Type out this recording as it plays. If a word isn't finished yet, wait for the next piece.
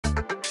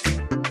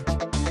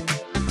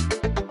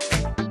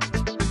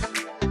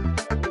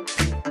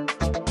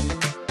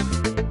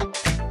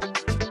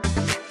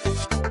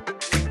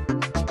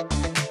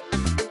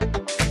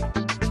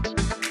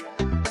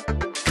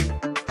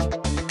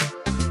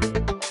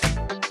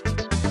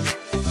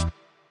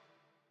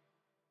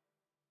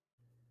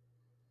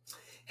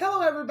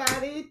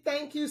everybody.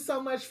 Thank you so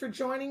much for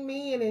joining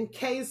me. And in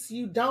case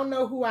you don't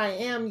know who I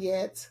am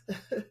yet,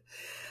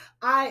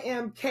 I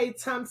am Kay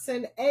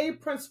Thompson, a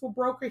principal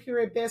broker here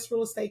at Best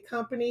Real Estate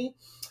Company.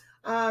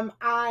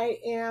 I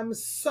am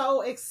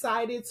so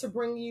excited to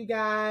bring you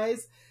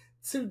guys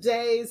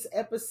today's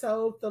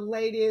episode, the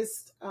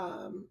latest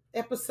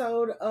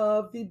episode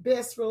of the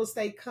Best Real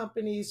Estate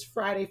Company's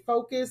Friday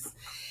Focus.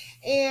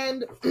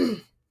 And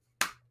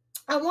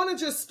I want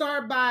to just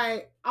start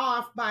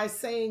off by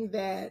saying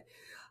that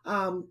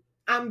I'm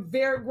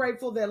very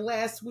grateful that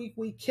last week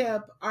we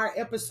kept our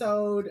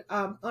episode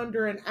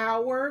under an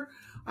hour.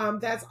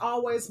 That's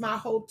always my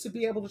hope, to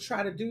be able to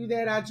try to do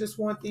that. I just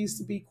want these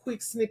to be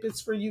quick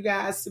snippets for you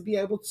guys to be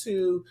able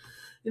to,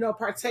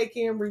 partake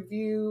in,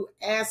 review,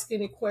 ask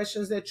any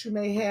questions that you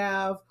may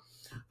have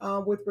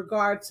with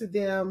regard to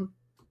them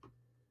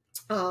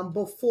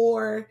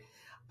before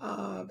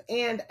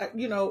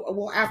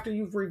after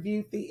you've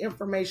reviewed the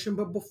information,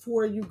 but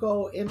before you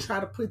go and try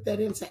to put that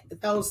into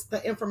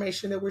the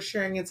information that we're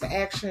sharing into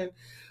action,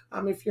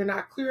 if you're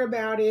not clear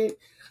about it.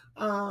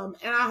 And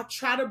I'll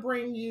try to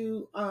bring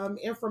you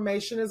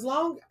information as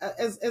well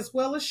as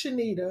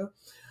Shanita.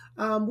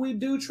 We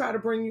do try to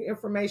bring you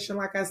information,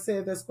 like I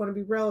said, that's going to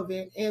be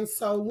relevant. And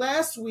so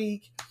last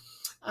week,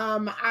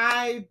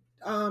 I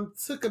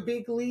took a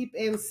big leap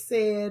and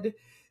said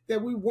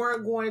that we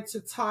weren't going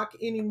to talk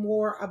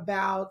anymore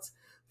about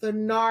the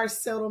MAAR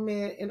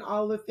settlement and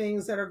all the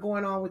things that are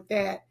going on with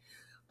that.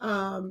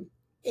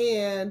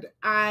 And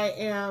I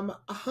am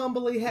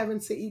humbly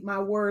having to eat my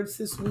words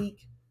this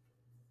week.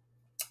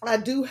 I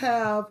do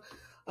have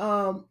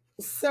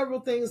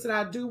several things that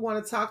I do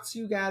want to talk to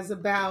you guys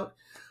about.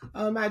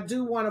 I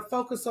do want to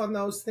focus on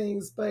those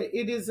things, but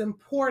it is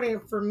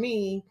important for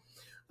me,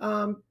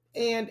 and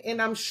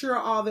I'm sure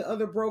all the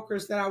other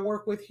brokers that I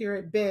work with here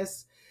at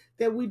Best,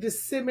 that we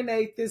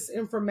disseminate this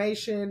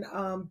information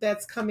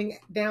that's coming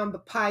down the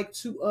pike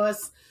to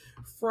us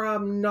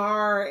from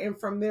MAAR and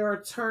from their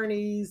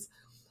attorneys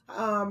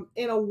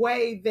in a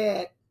way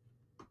that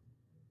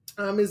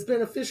is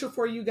beneficial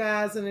for you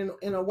guys, and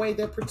in a way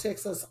that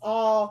protects us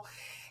all.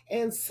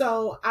 And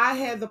so I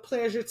had the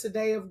pleasure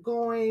today of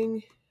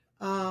going,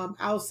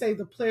 I'll say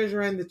the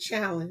pleasure and the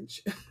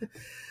challenge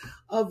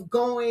of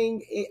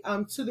going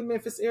to the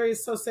Memphis Area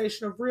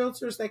Association of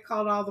Realtors. They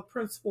called all the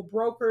principal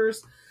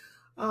brokers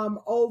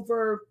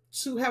over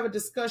to have a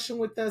discussion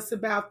with us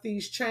about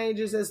these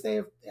changes as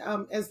they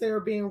are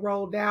being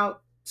rolled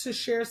out, to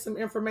share some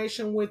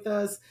information with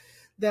us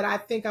that I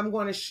think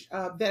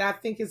that I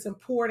think is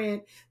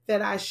important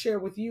that I share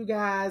with you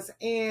guys,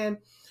 and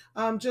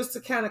just to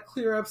kind of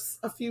clear up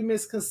a few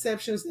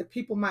misconceptions that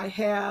people might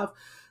have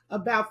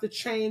about the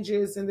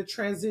changes and the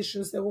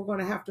transitions that we're going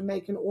to have to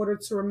make in order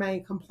to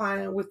remain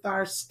compliant with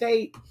our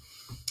state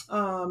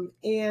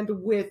and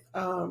with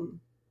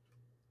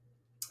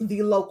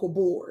the local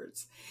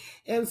boards.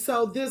 And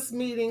so this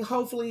meeting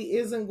hopefully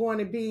isn't going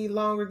to be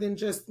longer than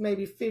just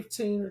maybe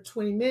 15 or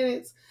 20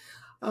 minutes,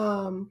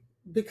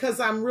 because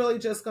I'm really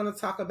just going to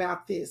talk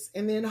about this.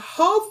 And then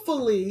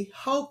hopefully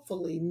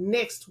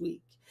next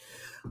week,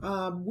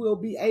 we'll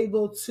be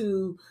able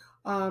to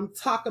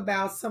talk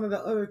about some of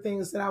the other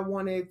things that I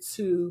wanted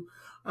to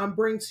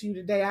bring to you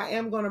today. I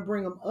am going to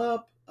bring them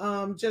up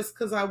just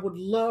because I would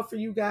love for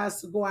you guys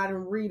to go out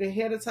and read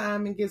ahead of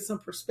time and get some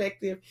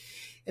perspective,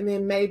 and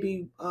then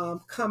maybe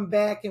come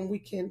back and we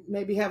can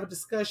maybe have a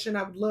discussion.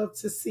 I would love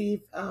to see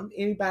if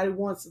anybody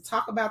wants to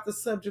talk about the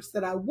subjects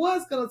that I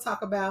was going to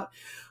talk about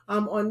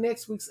on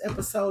next week's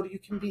episode. You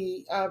can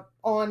be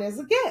on as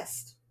a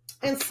guest.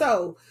 And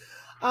so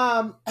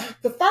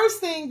the first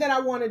thing that I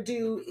want to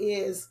do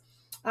is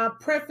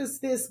preface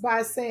this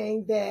by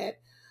saying that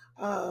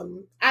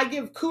I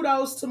give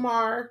kudos to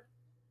MAAR,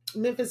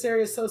 Memphis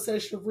Area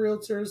Association of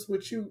Realtors,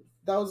 which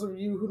those of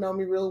you who know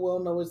me real well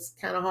know it's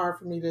kind of hard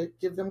for me to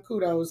give them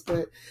kudos,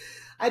 but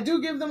I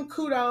do give them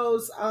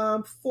kudos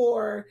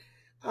for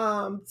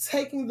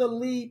taking the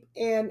leap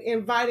and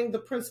inviting the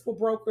principal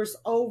brokers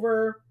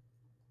over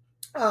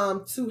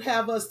to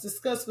have us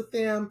discuss with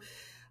them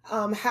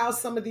how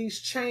some of these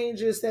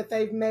changes that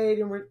they've made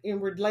in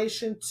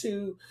relation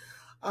to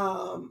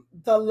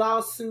the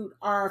lawsuit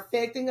are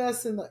affecting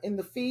us in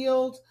the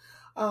field.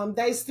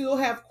 They still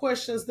have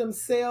questions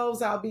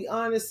themselves. I'll be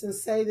honest and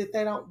say that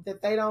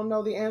they don't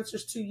know the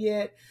answers to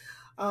yet.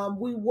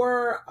 We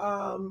were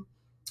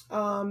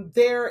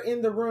there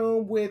in the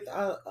room with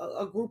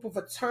a group of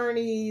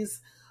attorneys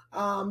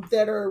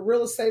that are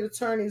real estate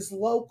attorneys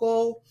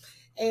local.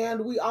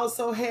 And we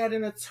also had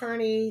an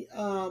attorney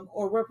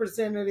or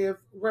representative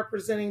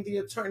representing the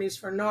attorneys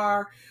for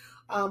MAAR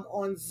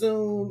on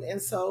Zoom.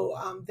 And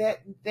so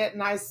that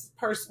nice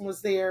person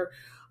was there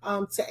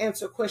to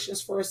answer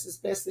questions for us as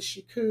best as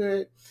she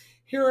could.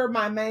 Here are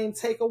my main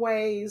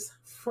takeaways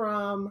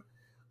from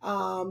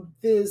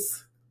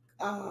this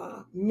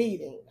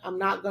meeting. I'm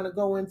not going to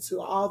go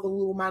into all the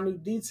little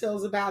minute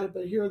details about it,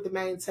 but here are the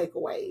main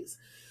takeaways.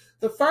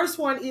 The first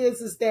one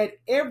is that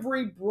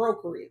every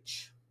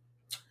brokerage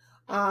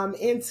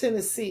in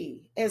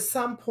Tennessee at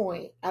some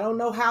point. I don't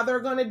know how they're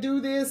going to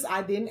do this.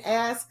 I didn't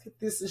ask.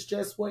 This is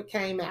just what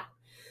came out.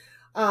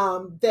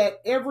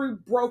 That every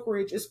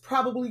brokerage is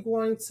probably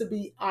going to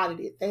be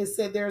audited. They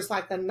said there's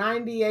like a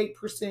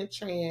 98%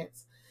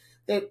 chance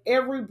that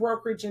every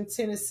brokerage in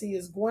Tennessee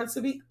is going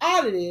to be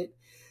audited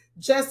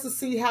just to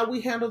see how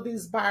we handle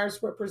these buyers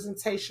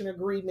representation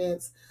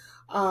agreements,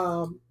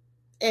 and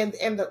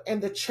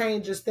the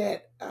changes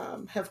that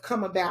have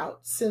come about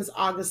since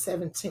August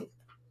 17th.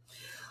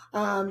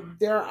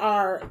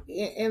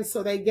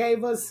 So they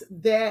gave us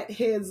that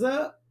heads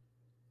up.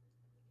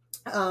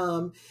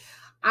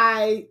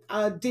 I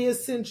did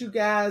send you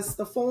guys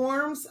the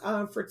forms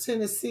for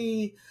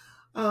Tennessee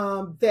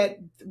that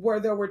where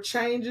there were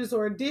changes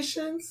or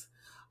additions.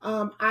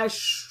 I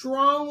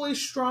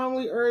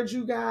strongly urge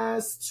you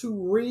guys to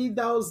read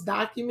those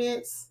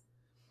documents,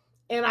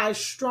 and I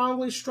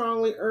strongly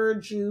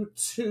urge you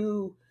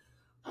to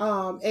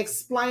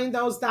explain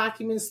those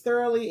documents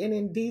thoroughly and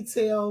in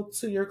detail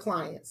to your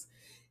clients.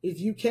 If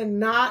you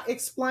cannot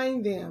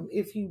explain them,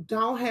 if you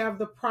don't have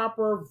the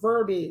proper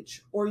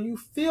verbiage or you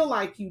feel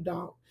like you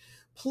don't,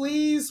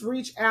 please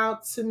reach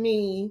out to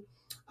me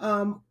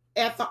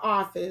at the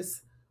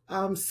office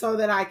so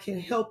that I can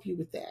help you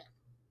with that.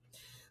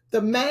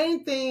 The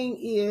main thing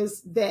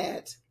is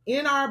that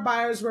in our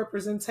buyer's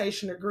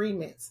representation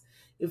agreements,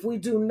 if we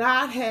do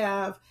not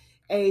have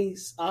a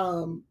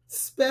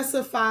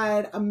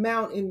specified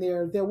amount in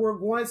there that we're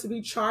going to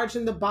be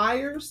charging the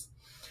buyers,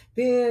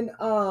 then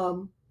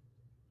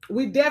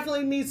we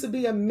definitely need to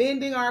be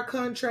amending our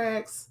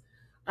contracts,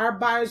 our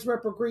buyer's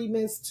rep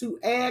agreements to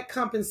add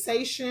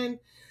compensation,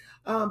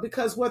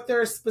 because what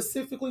they're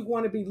specifically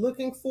going to be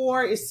looking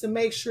for is to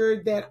make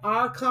sure that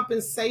our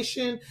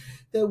compensation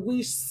that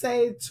we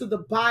say to the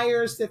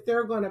buyers that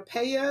they're going to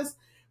pay us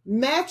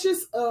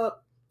matches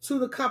up to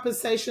the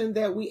compensation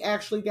that we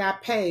actually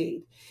got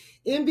paid.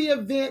 In the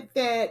event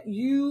that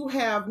you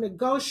have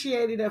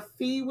negotiated a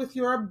fee with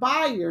your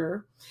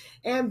buyer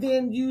and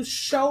then you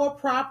show a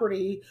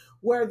property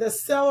where the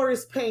seller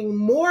is paying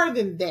more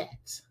than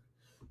that,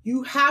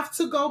 you have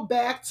to go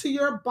back to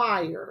your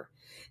buyer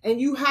and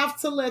you have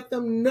to let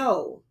them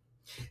know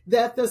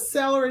that the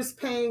seller is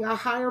paying a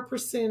higher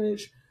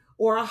percentage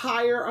or a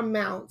higher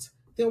amount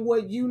than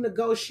what you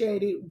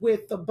negotiated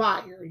with the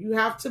buyer. You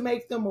have to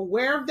make them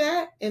aware of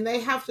that, and they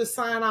have to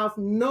sign off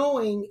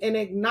knowing and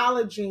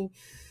acknowledging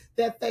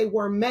that they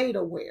were made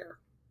aware.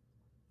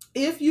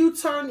 If you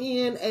turn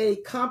in a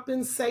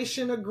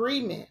compensation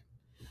agreement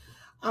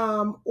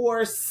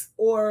or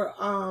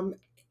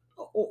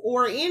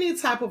any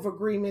type of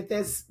agreement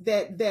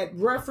that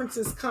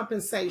references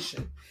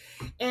compensation,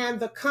 and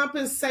the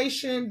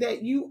compensation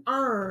that you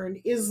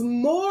earn is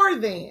more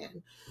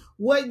than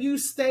what you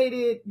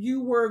stated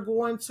you were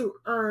going to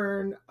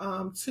earn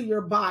to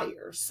your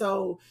buyer.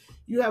 So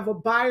you have a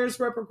buyer's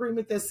rep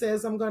agreement that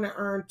says I'm going to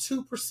earn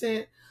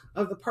 2%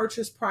 of the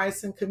purchase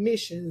price and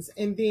commissions,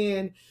 and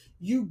then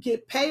you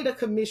get paid a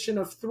commission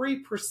of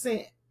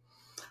 3%.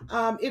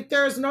 If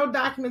there's no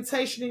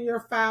documentation in your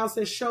files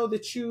that show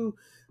that you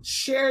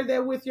shared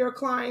that with your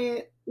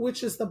client,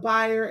 which is the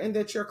buyer, and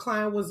that your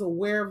client was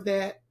aware of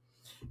that,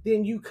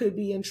 then you could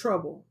be in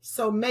trouble.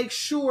 So make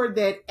sure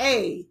that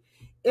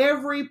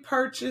every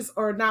purchase,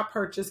 or not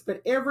purchase,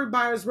 but every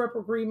buyer's rep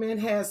agreement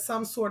has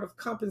some sort of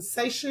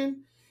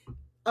compensation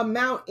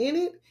amount in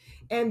it.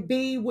 And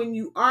B, when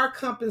you are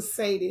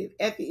compensated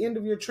at the end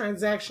of your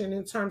transaction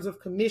in terms of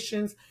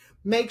commissions,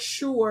 make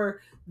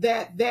sure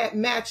that that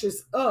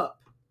matches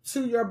up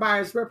to your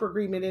buyer's rep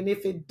agreement. And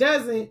if it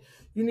doesn't,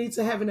 you need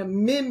to have an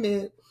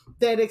amendment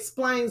that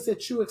explains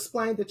that you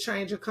explained the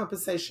change of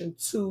compensation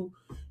to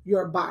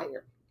your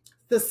buyer.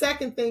 The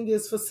second thing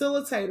is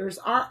facilitators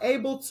are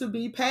able to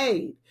be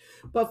paid,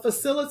 but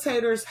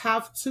facilitators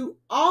have to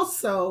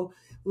also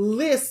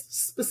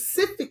list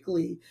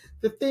specifically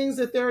the things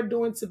that they're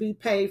doing to be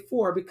paid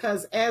for,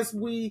 because as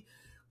we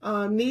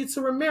need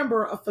to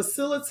remember, a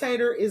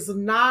facilitator is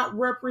not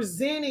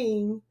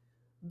representing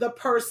the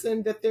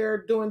person that they're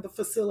doing the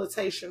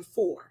facilitation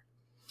for.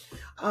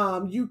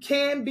 You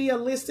can be a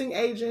listing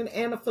agent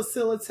and a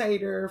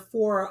facilitator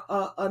for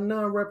a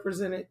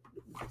non-represented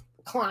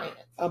client,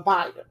 a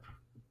buyer,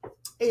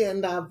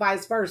 and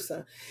vice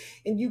versa.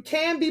 And you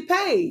can be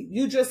paid.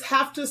 You just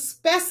have to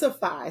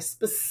specify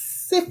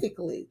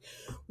specifically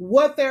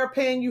what they're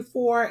paying you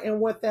for and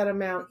what that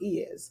amount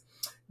is.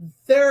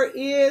 There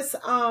is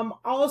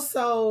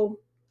also,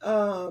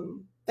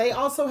 they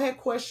also had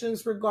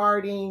questions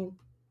regarding,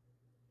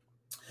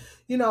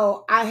 you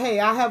know, I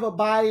have a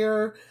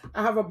buyer,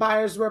 I have a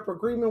buyer's rep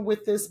agreement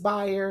with this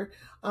buyer.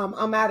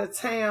 I'm out of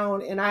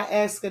town and I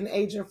ask an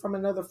agent from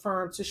another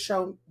firm to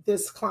show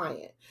this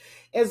client.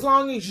 As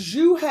long as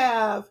you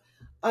have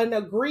an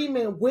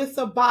agreement with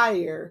a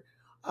buyer,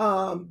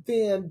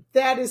 then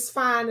that is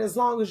fine, as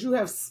long as you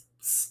have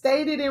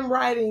stated in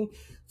writing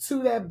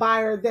to that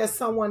buyer that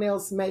someone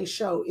else may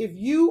show. If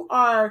you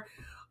are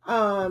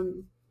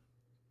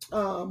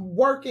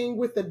working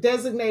with a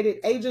designated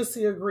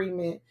agency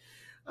agreement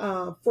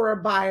for a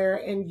buyer,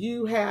 and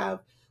you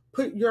have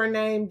put your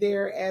name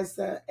there as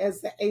the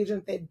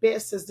agent that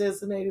best is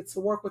designated to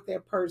work with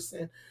that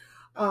person.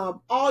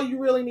 All you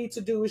really need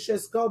to do is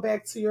just go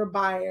back to your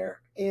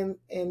buyer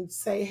and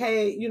say,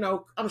 hey,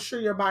 I'm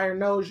sure your buyer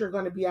knows you're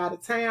going to be out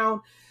of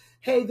town.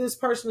 Hey, this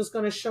person is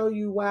going to show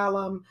you while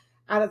I'm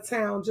out of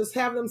town. Just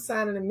have them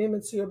sign an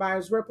amendment to your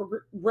buyer's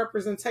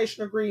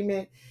representation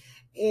agreement,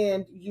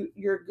 and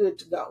you're good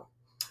to go.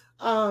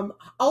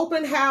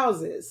 Open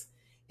houses.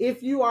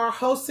 If you are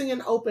hosting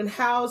an open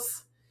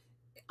house,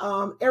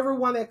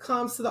 everyone that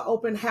comes to the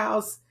open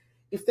house,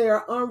 if they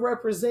are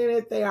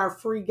unrepresented, they are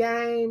free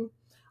game.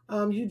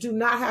 You do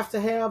not have to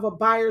have a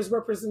buyer's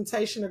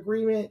representation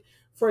agreement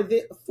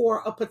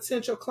for a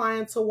potential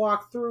client to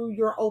walk through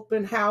your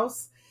open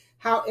house.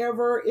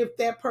 However, if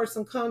that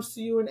person comes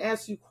to you and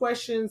asks you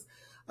questions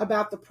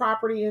about the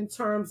property in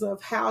terms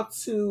of how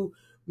to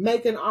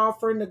make an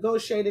offer,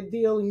 negotiate a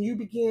deal, and you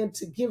begin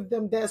to give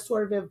them that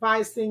sort of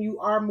advice, then you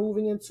are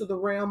moving into the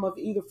realm of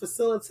either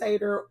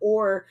facilitator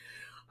or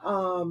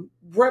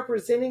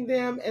representing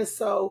them. And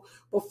so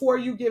before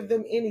you give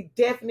them any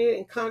definite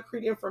and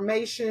concrete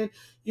information,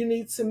 you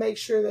need to make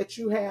sure that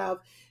you have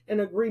an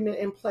agreement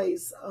in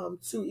place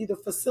to either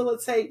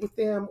facilitate with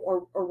them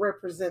or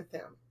represent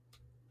them.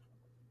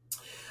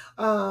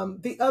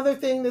 The other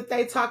thing that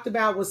they talked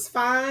about was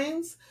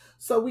fines.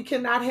 So we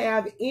cannot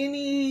have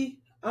anything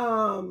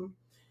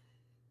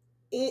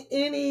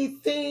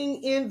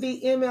in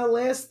the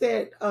MLS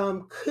that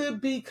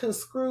could be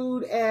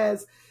construed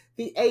as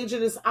the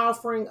agent is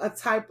offering a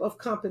type of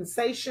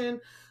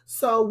compensation.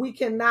 So we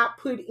cannot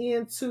put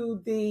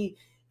into the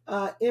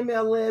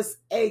MLS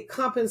a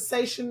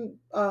compensation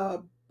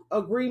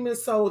agreement.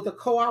 So the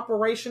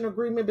cooperation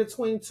agreement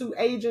between two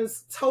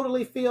agents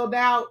totally filled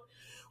out.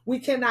 We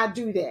cannot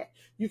do that.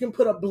 You can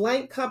put a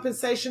blank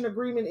compensation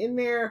agreement in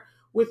there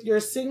with your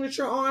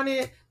signature on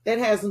it that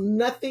has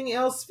nothing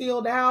else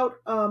filled out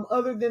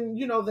other than,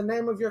 the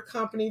name of your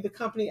company, the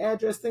company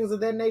address, things of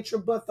that nature.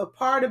 But the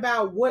part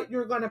about what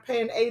you're going to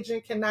pay an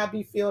agent cannot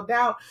be filled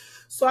out.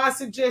 So I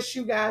suggest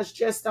you guys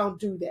just don't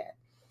do that.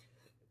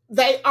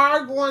 They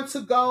are going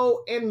to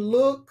go and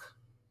look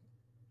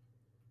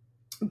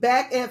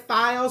back at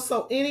files.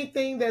 So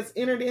anything that's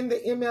entered in the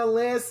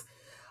MLS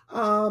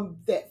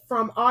that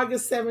from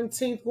August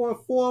 17th going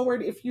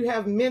forward, if you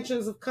have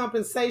mentions of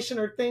compensation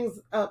or things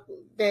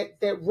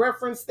that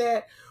reference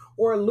that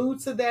or allude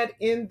to that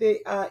in the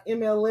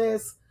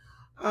MLS,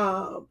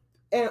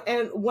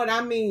 and what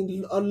I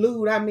mean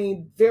allude, I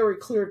mean very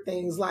clear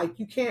things like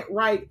you can't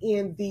write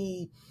in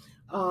the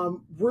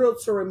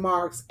realtor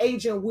remarks,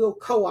 agent will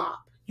co-op.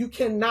 You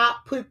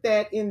cannot put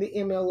that in the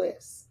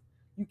MLS.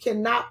 You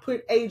cannot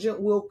put agent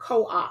will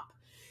co-op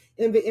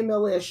in the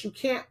MLS. You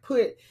can't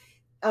put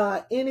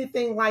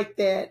anything like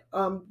that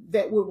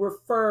that would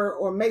refer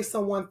or make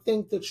someone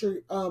think that you're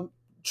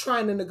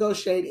trying to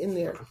negotiate in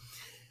there.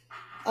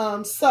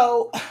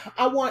 So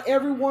I want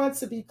everyone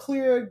to be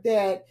clear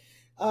that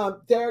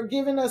they're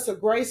giving us a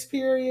grace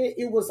period.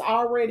 It was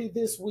already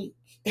this week.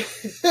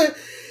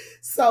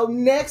 So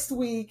next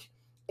week,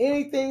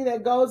 anything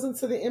that goes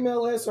into the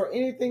MLS or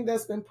anything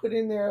that's been put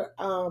in there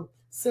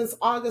since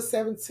August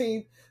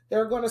 17th,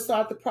 they're going to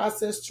start the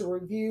process to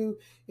review.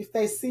 If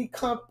they see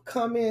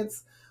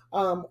comments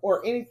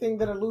or anything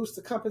that alludes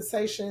to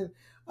compensation,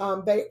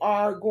 they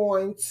are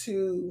going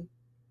to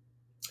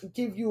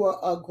give you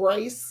a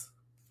grace.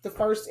 The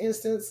first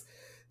instance.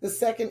 The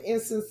second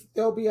instance,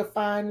 there'll be a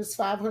fine. It's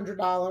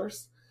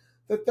 $500.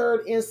 The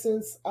third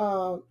instance,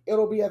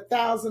 it'll be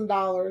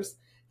 $1,000.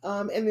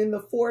 And then the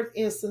fourth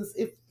instance,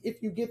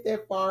 if you get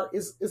that far,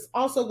 is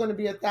also going to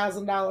be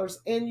 $1,000,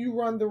 and you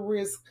run the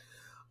risk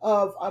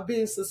of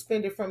being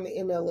suspended from the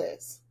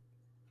MLS.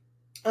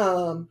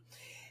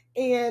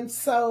 And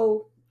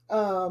so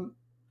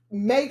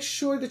make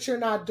sure that you're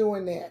not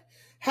doing that.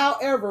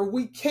 However,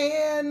 we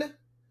can,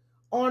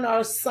 on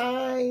our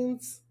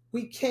signs,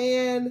 we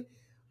can,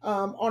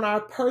 on our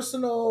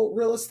personal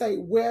real estate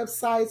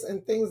websites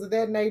and things of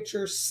that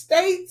nature,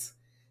 state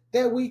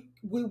that we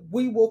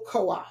will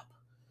co-op.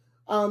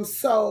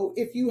 So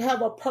if you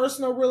have a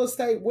personal real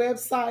estate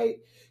website,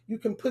 you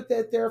can put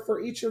that there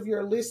for each of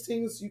your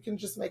listings. You can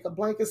just make a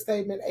blanket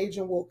statement,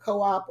 agent will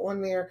co-op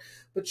on there,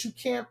 but you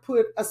can't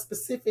put a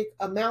specific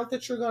amount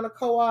that you're going to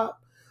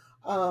co-op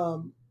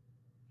on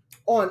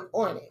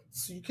it.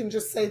 So you can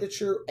just say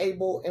that you're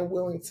able and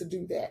willing to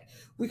do that.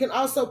 We can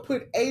also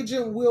put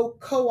agent will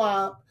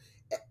co-op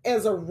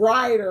as a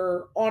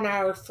rider on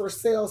our for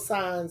sale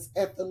signs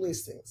at the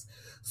listings.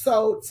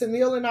 So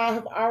Tennille and I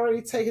have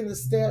already taken the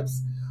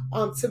steps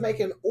to make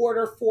an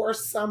order for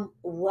some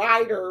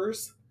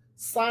riders,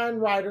 sign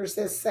riders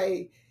that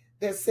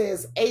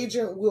says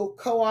agent will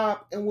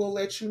co-op, and we'll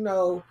let you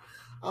know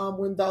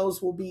when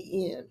those will be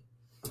in.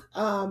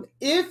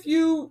 If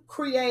you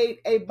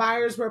create a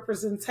buyer's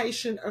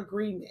representation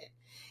agreement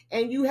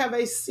and you have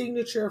a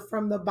signature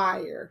from the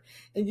buyer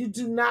and you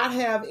do not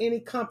have any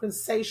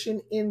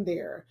compensation in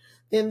there,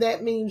 then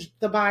that means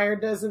the buyer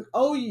doesn't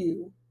owe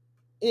you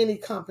any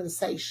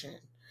compensation.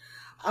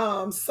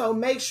 So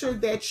make sure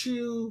that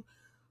you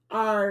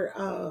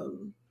are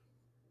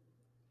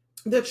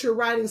that you're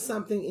writing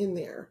something in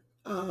there.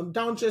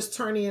 Don't just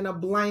turn in a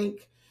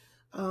blank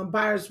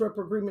buyer's rep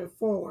agreement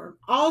form.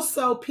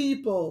 Also,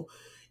 people,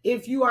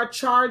 if you are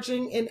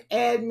charging an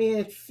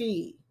admin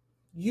fee,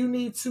 you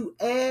need to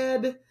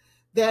add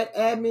that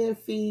admin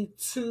fee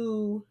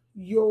to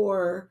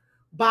your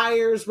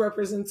buyer's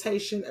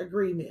representation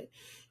agreement.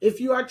 If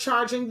you are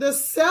charging the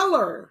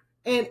seller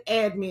an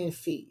admin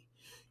fee,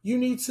 you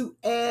need to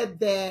add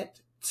that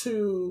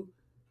to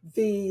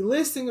the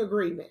listing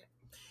agreement.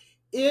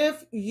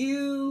 If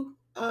you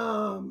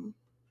are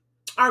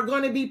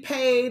going to be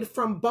paid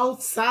from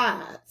both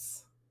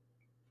sides,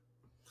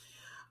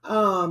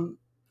 and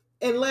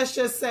let's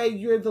just say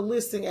you're the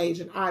listing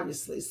agent,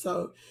 obviously,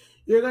 so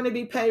you're going to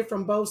be paid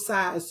from both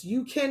sides.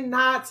 You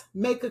cannot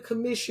make a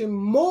commission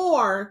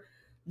more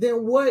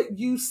than what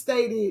you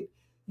stated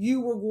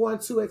you were going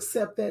to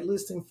accept that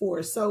listing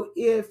for. So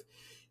if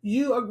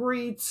you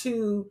agreed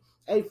to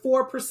a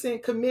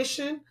 4%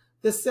 commission,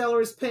 the seller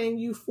is paying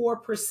you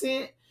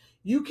 4%.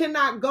 You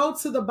cannot go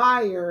to the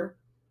buyer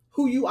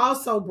who you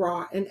also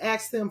brought and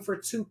ask them for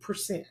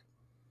 2%.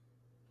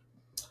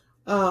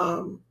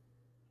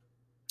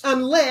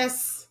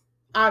 Unless,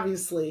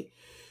 obviously,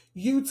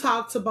 you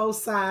talk to both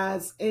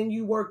sides and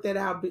you work that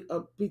out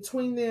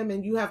between them,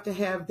 and you have to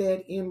have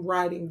that in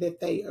writing that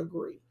they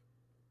agree.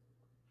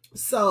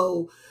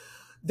 So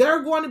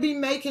they're going to be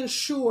making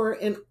sure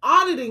and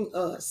auditing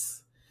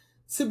us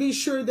to be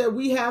sure that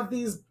we have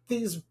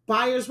these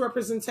buyer's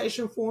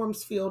representation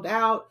forms filled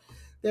out.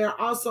 They're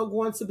also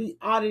going to be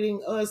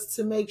auditing us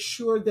to make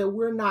sure that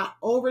we're not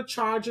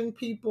overcharging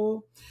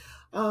people.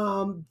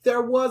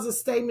 There was a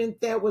statement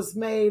that was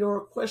made, or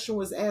a question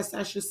was asked,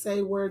 I should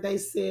say, where they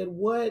said,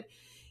 what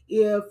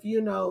if,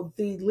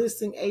 the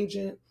listing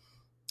agent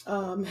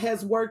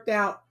has worked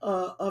out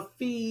a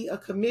fee, a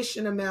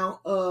commission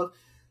amount of,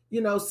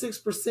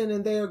 6%,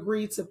 and they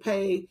agreed to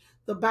pay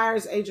the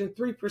buyer's agent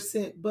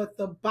 3%, but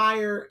the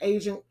buyer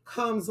agent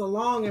comes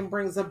along and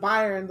brings a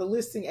buyer, and the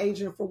listing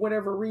agent, for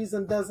whatever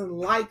reason, doesn't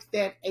like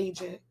that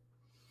agent,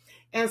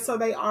 and so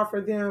they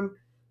offer them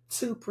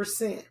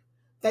 2%.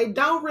 They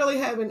don't really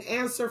have an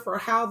answer for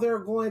how they're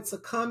going to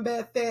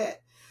combat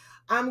that.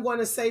 I'm going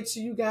to say to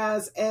you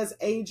guys as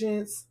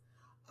agents,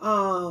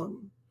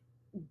 don't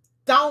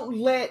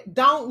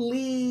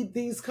lead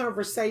these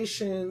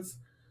conversations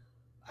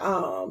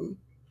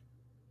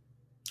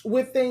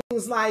with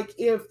things like,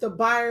 if the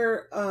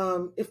buyer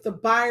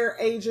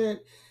agent,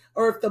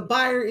 or if the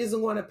buyer isn't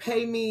going to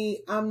pay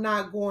me, I'm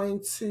not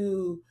going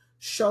to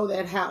show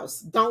that house.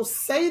 Don't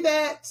say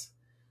that.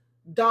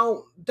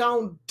 Don't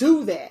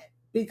do that,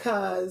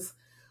 because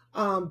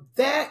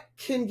that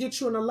can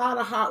get you in a lot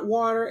of hot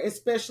water,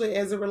 especially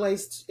as it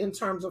relates in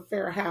terms of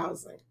fair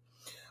housing.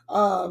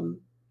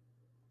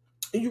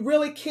 You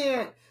really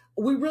can't.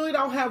 We really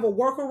don't have a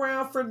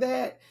workaround for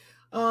that.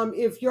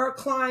 If your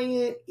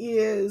client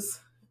is,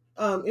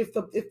 if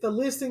the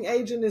listing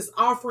agent is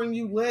offering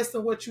you less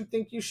than what you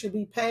think you should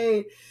be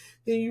paid,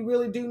 then you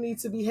really do need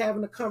to be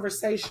having a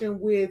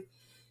conversation with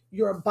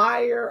your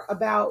buyer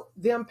about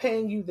them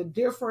paying you the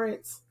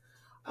difference.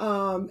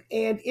 And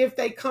if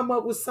they come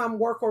up with some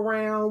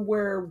workaround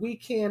where we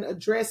can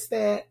address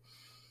that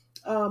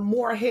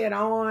more head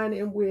on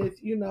and with,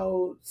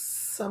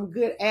 some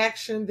good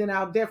action, then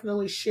I'll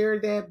definitely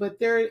share that. But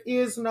there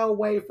is no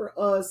way for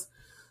us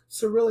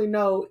to really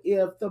know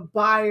if the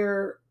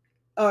buyer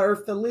or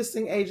if the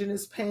listing agent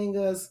is paying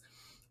us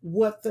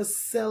what the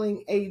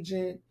selling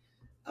agent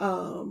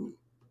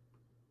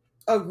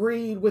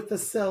agreed with the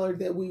seller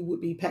that we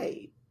would be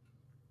paid.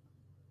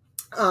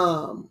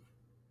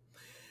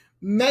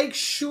 Make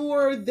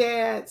sure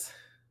that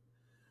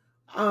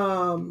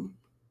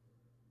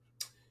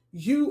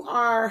you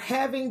are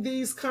having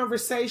these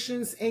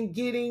conversations and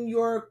getting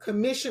your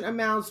commission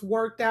amounts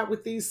worked out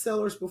with these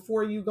sellers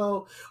before you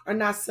go, or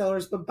not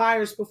sellers, but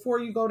buyers, before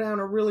you go down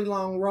a really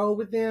long road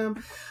with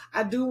them.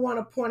 I do want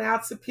to point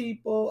out to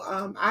people,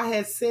 I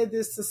had said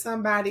this to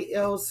somebody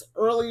else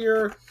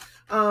earlier,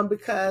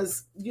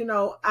 because,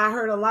 I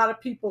heard a lot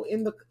of people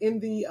in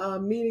the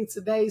meeting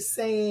today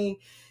saying,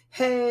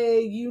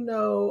 hey,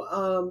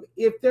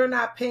 if they're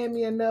not paying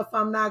me enough,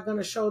 I'm not going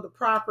to show the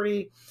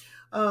property.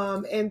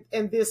 And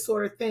this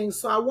sort of thing.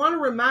 So I want to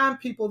remind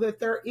people that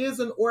there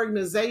is an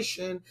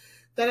organization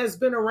that has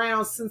been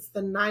around since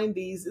the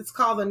 90s. It's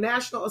called the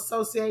National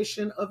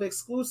Association of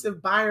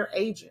Exclusive Buyer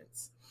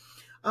Agents.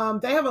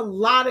 They have a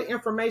lot of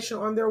information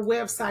on their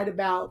website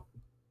about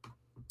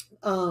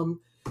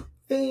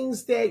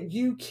things that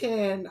you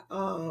can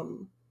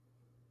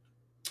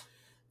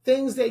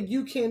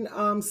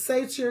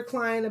say to your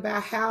client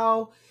about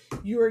how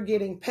you are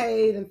getting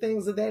paid and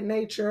things of that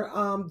nature.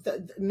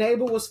 The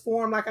NABA was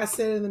formed, like I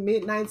said, in the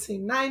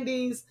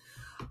mid-1990s.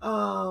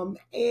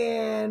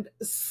 And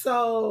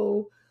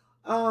so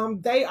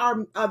they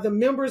are the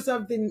members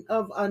of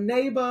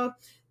NABA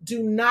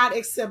do not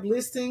accept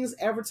listings,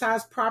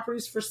 advertise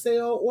properties for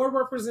sale, or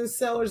represent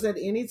sellers at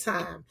any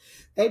time.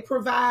 They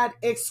provide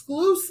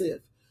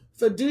exclusive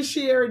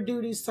fiduciary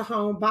duties to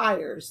home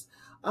buyers.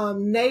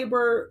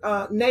 Neighbor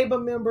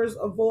members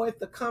avoid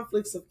the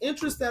conflicts of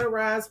interest that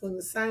arise when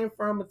the same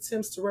firm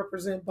attempts to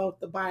represent both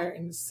the buyer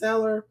and the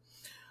seller.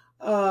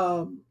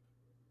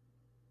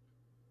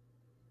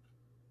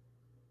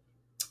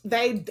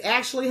 They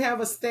actually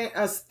have a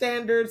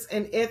standards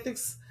and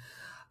ethics,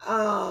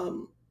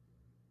 and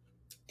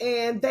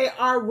they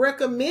are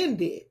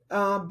recommended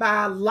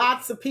by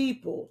lots of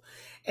people.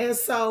 And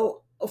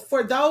so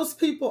for those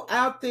people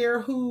out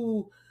there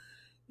who,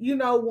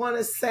 want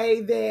to say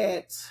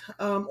that,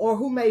 or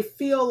who may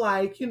feel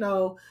like,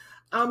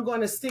 I'm going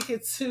to stick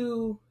it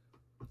to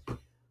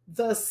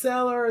the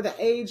seller, the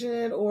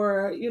agent,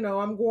 or,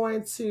 I'm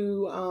going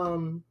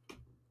to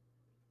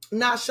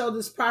not show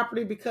this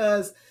property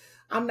because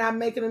I'm not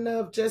making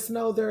enough. Just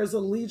know there's a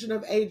legion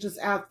of agents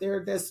out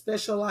there that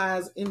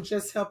specialize in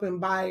just helping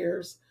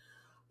buyers.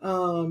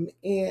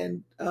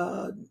 And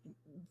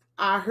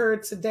I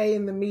heard today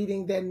in the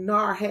meeting that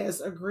MAAR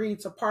has agreed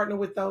to partner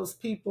with those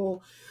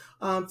people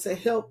to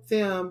help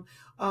them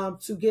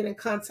to get in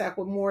contact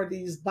with more of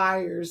these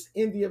buyers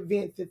in the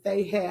event that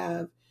they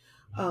have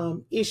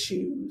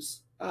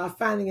issues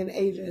finding an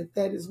agent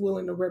that is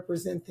willing to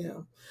represent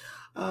them.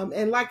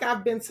 And like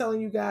I've been telling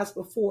you guys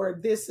before,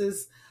 this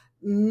is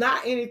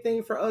not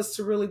anything for us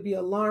to really be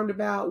alarmed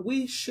about.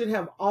 We should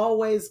have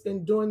always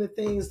been doing the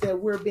things that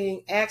we're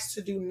being asked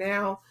to do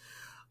now.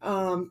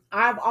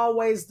 I've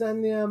always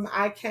done them.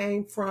 I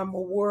came from a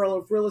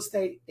world of real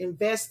estate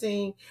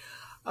investing,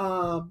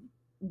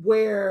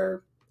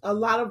 where a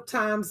lot of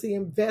times the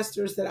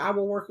investors that I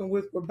was working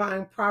with were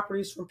buying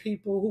properties from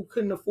people who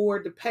couldn't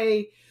afford to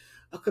pay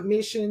a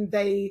commission.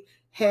 They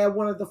had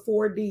one of the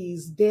 4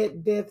 Ds: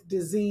 debt, death,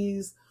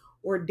 disease,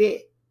 or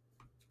debt.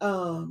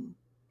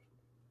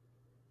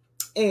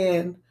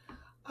 And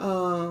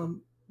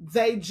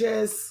they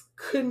just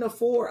couldn't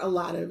afford a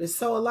lot of it.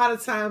 So a lot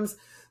of times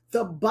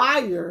the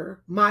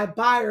buyer, my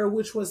buyer,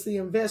 which was the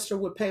investor,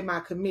 would pay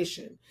my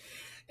commission.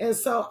 And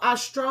so I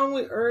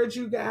strongly urge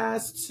you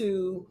guys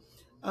to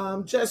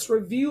just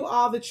review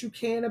all that you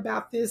can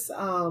about this,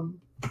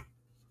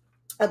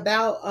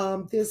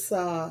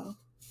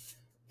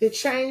 the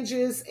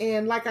changes.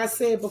 And like I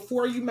said,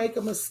 before you make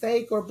a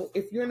mistake, or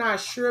if you're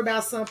not sure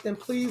about something,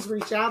 please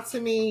reach out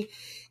to me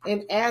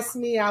and ask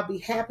me. I'll be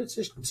happy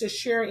to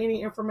share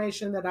any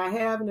information that I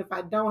have. And if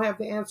I don't have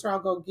the answer, I'll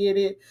go get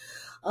it.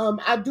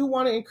 I do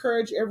want to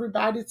encourage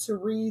everybody to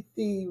read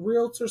the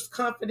Realtors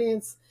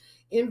Confidence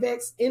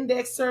Index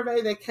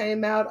survey that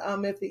came out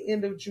at the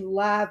end of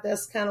July.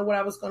 That's kind of what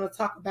I was going to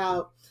talk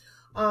about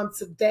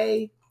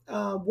today,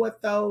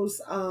 what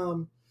those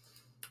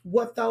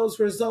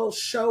results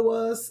show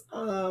us.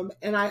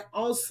 And I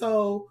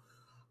also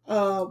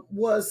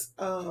was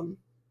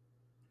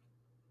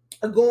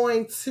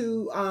going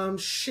to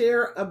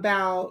share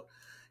about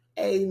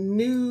a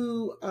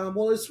new,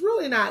 well, it's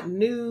really not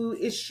new.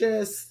 It's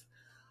just,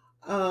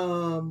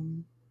 how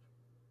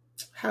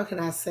can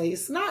I say?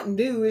 It's not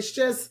new. It's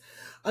just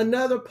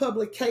another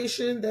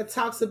publication that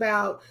talks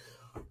about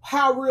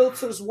how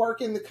realtors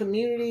work in the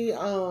community.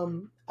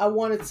 I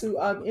wanted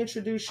to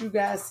introduce you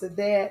guys to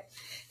that.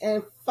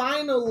 And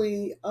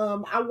finally,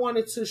 I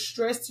wanted to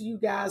stress to you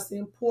guys the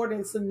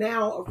importance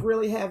now of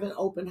really having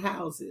open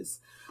houses.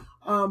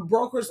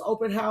 Brokers'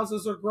 open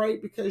houses are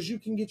great because you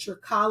can get your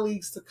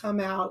colleagues to come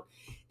out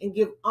and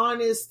give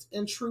honest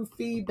and true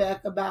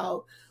feedback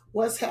about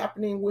what's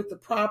happening with the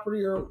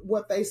property or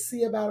what they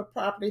see about a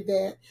property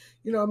that,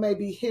 may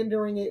be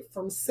hindering it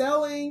from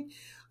selling.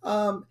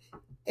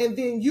 And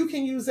then you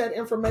can use that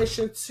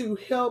information to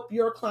help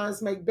your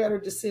clients make better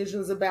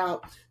decisions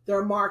about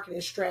their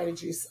marketing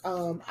strategies.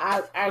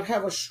 I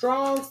have a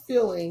strong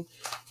feeling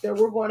that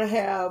we're going to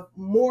have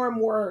more and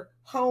more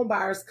home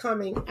buyers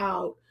coming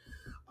out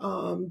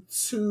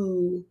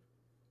to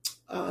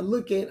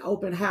look at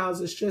open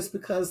houses, just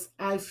because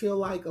I feel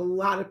like a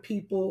lot of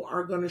people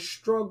are going to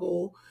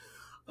struggle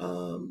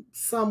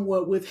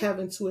somewhat with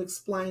having to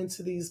explain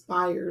to these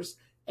buyers,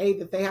 A,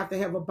 that they have to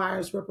have a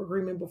buyer's rep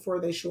agreement before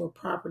they show a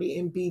property,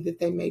 and B, that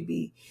they may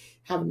be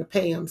having to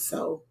pay them.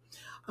 So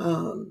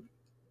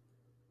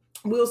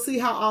we'll see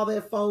how all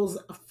that falls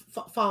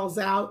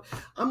out.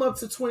 I'm up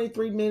to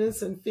 23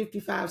 minutes and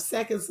 55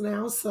 seconds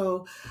now,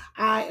 so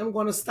I am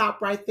going to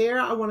stop right there.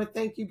 I want to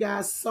thank you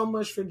guys so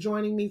much for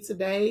joining me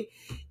today.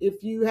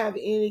 If you have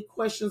any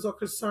questions or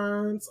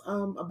concerns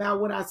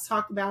about what I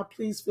talked about,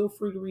 please feel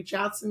free to reach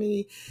out to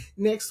me.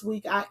 Next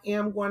week, I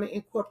am going to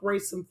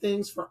incorporate some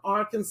things for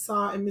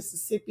Arkansas and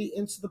Mississippi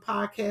into the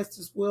podcast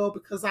as well,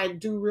 because I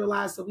do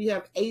realize that we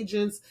have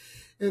agents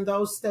in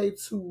those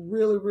states who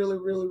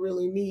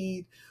really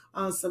need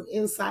some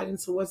insight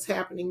into what's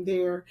happening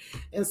there.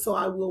 And so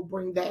I will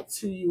bring that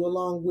to you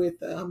along with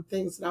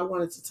things that I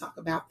wanted to talk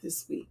about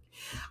this week.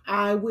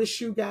 I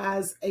wish you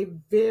guys a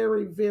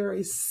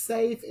very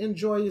safe and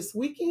joyous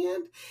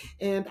weekend.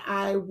 And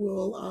I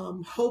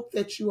will hope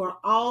that you are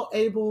all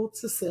able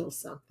to sell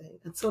something.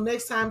 Until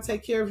next time,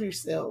 take care of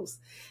yourselves.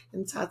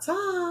 And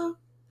ta-ta.